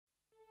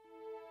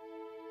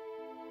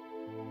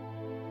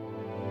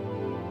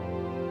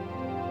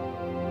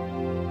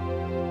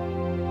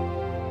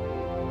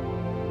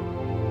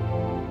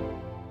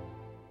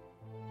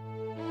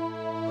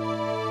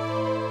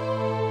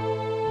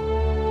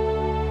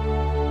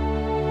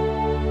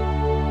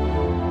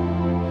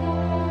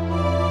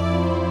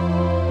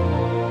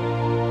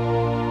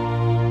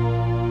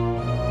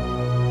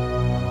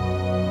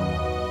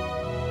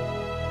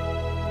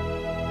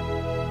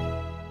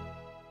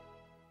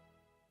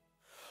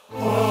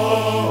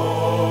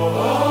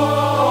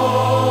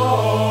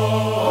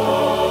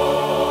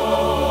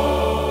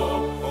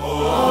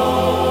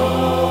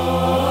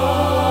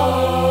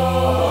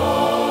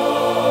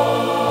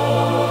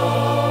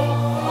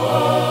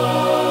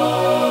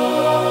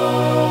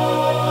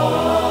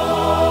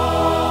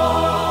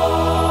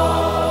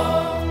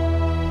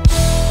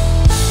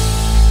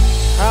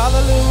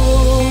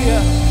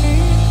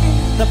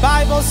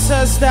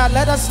says that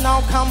let us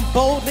now come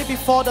boldly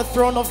before the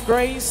throne of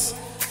grace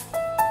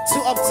to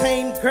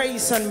obtain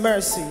grace and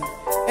mercy.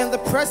 In the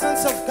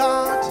presence of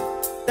God,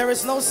 there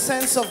is no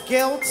sense of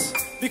guilt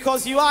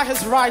because you are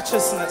His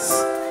righteousness.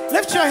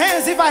 Lift your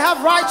hands if I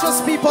have righteous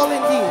people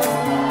in here.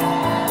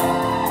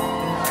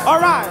 All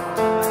right.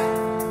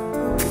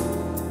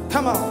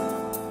 Come on.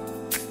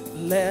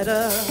 Let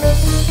us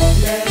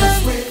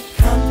with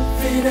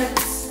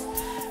confidence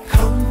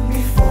come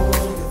before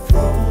the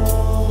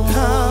throne.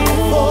 come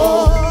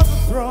before the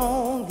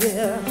throne,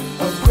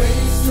 yeah, of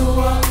grace to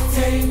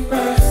obtain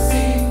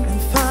mercy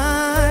and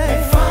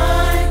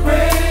find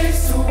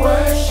grace to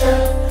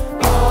worship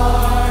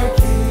our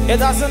King. It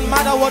doesn't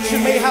matter what you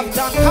may have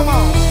done. Come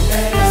on.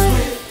 Let us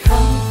with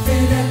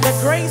confidence The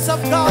grace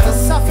of God is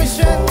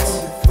sufficient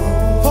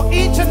for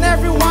each and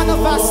every one of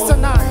us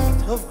tonight.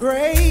 Of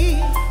grace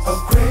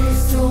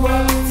to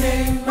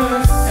obtain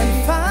mercy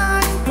and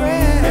find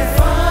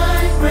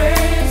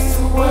grace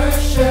to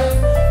worship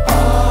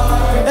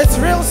our It's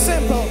real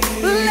simple.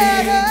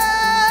 Let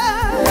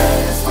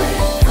us with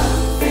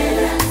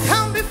confidence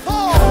come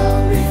before the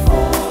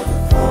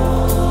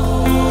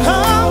throne.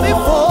 Come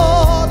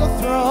before the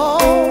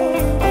throne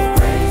Of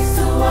grace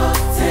to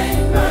obtain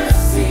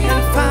mercy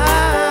and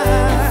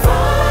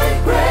find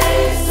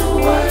grace to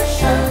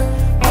worship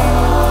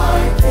our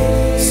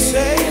King.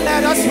 Say,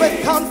 let us with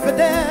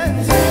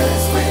confidence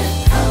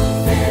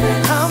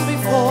come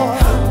before.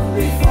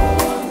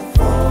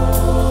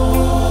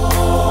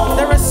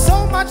 There is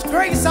so much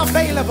grace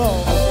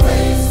available,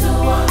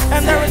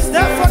 and there is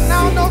therefore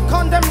now no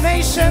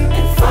condemnation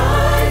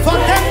for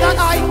them that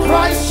are in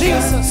Christ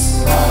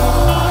Jesus.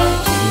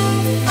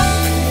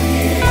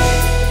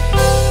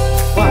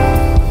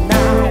 Wow.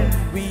 Now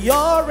we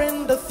are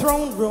in the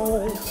throne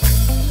room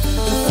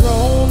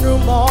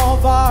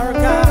of our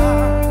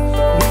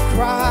God. We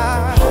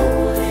cry,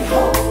 Holy,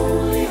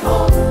 holy,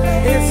 holy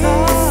it's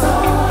is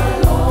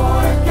our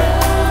Lord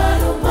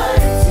God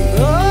Almighty.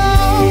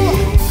 Oh,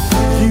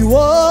 you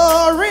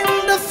are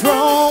in the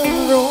throne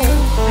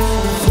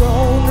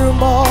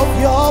room of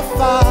your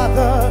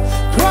Father.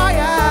 Cry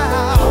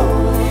out,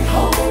 Holy,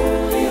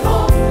 holy,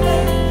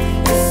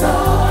 holy is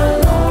our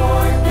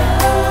Lord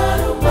God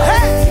Almighty.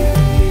 hey!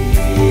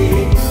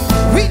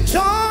 We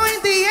join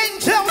the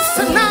angels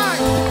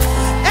tonight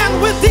and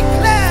we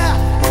declare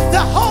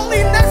the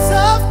holiness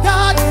of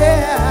God.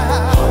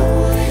 Yeah,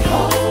 Holy,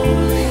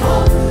 holy,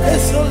 holy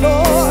it's the is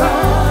Lord.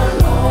 our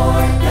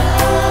Lord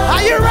God.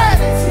 Are you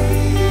ready?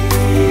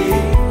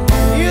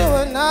 You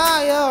and I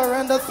are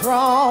in the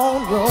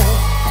throne room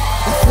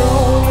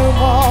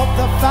of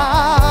the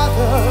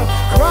Father.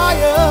 Cry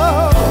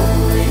out,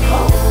 Holy,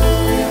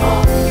 holy,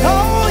 holy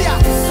oh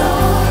yeah. is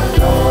our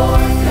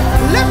Lord God.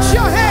 Lift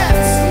your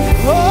hands.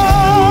 Oh,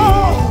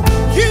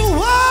 you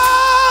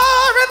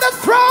are in the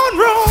throne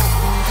room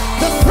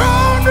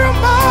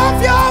of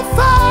your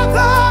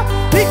Father.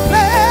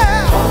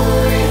 Declare,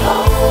 Holy,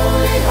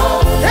 holy,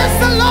 holy it's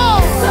the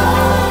Lord. is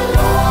our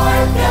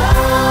Lord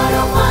God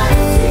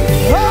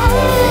Almighty. Oh,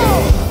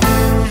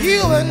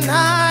 you and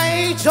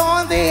I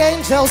join the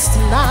angels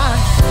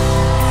tonight,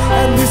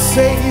 and we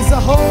say He's a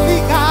holy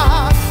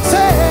God.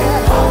 Say,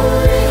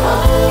 Holy,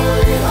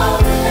 holy,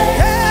 holy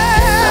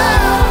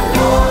yeah.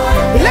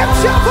 Lord Lift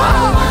your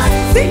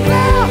voice.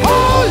 Declare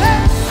holy.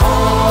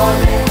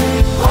 holy,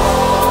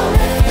 holy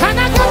And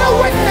I got a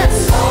witness.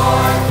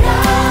 Lord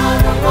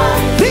God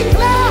Almighty.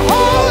 Declare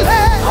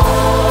holy.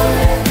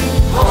 Holy,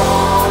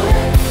 holy,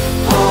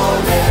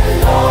 holy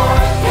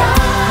Lord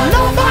God.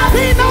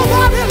 Nobody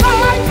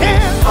like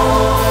Him.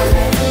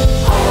 Holy,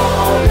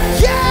 holy,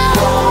 Yeah,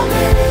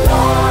 holy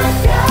Lord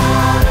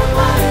God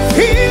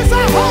Almighty. He's a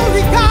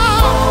holy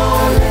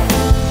God.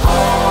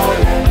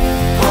 Holy,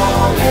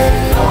 holy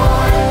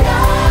Lord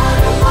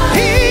God Almighty.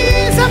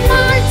 He's a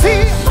mighty.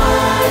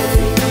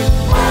 Mighty,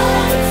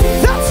 mighty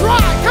That's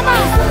right. Come on.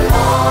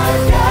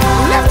 Lord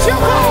God. Lift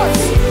your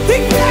voice.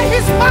 Declare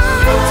He's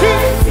mighty.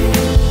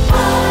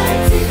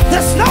 Mighty,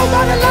 There's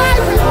nobody like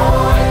Him.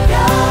 Lord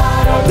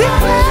God Almighty.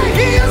 Declare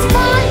He is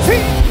mighty.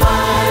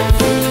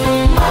 Mighty,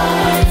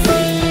 mighty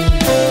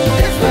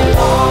is the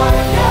Lord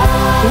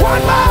God.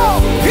 One more.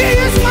 He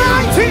is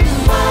mighty.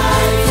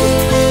 Mighty,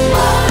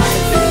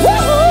 mighty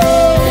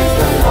Woo-hoo. is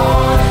the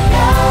Lord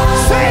God.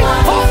 Say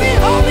holy,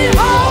 holy,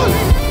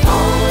 holy.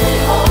 Holy,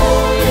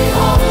 holy,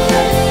 holy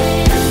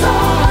is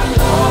our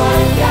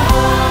Lord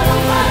God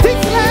Almighty.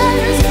 Declare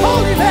His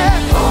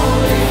holiness.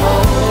 Holy,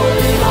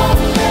 holy,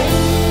 holy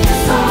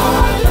is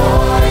our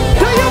Lord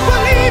Do God. you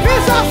believe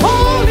He's a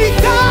holy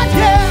God?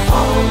 Yeah.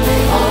 Holy,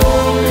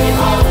 holy,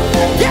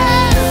 holy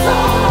Yeah. is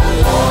our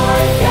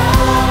Lord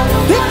God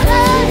Almighty.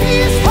 Declare He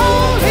is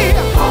holy.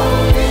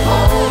 Holy,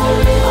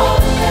 holy,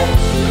 holy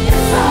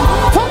is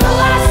our For the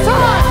last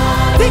time,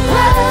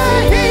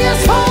 declare He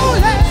is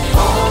holy.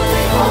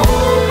 Holy,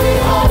 holy,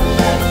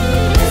 holy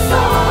is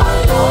our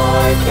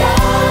Lord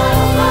God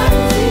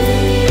Almighty.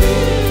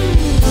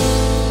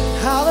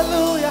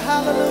 Hallelujah,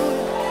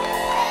 hallelujah.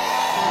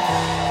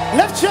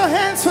 Lift your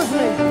hands with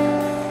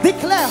me.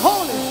 Declare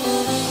holy,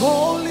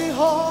 holy,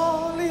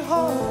 holy,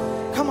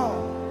 holy. Come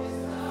on.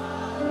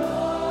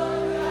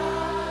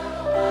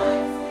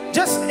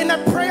 Just in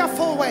a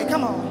prayerful way.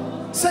 Come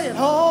on. Say it.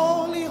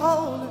 Holy,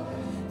 holy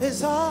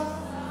is our.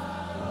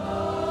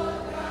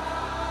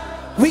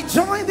 We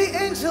join the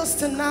angels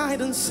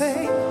tonight and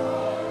say,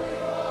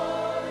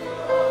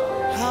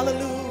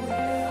 hallelujah.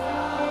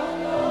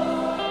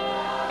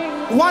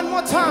 One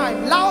more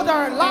time.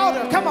 Louder,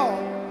 louder. Come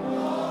on.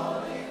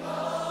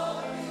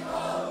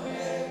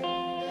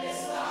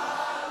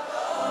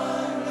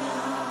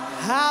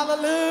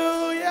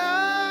 Hallelujah.